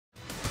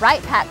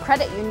Wright-Patt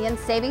Credit Union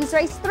Savings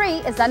Race 3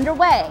 is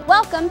underway.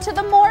 Welcome to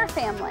the Moore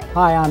family.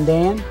 Hi, I'm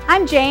Dan.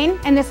 I'm Jane,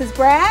 and this is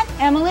Brad,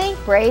 Emily,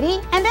 Brady,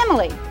 and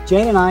Emily.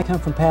 Jane and I come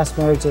from past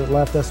marriages that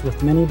left us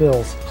with many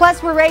bills.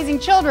 Plus, we're raising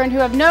children who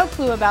have no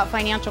clue about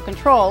financial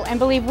control and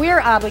believe we're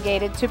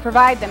obligated to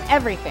provide them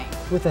everything.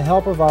 With the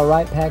help of our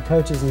Wright-Patt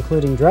coaches,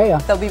 including Drea,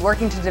 they'll be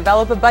working to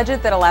develop a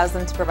budget that allows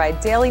them to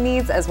provide daily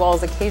needs as well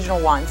as occasional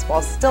wants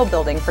while still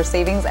building for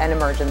savings and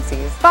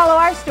emergencies. Follow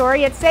our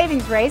story at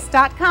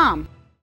savingsrace.com.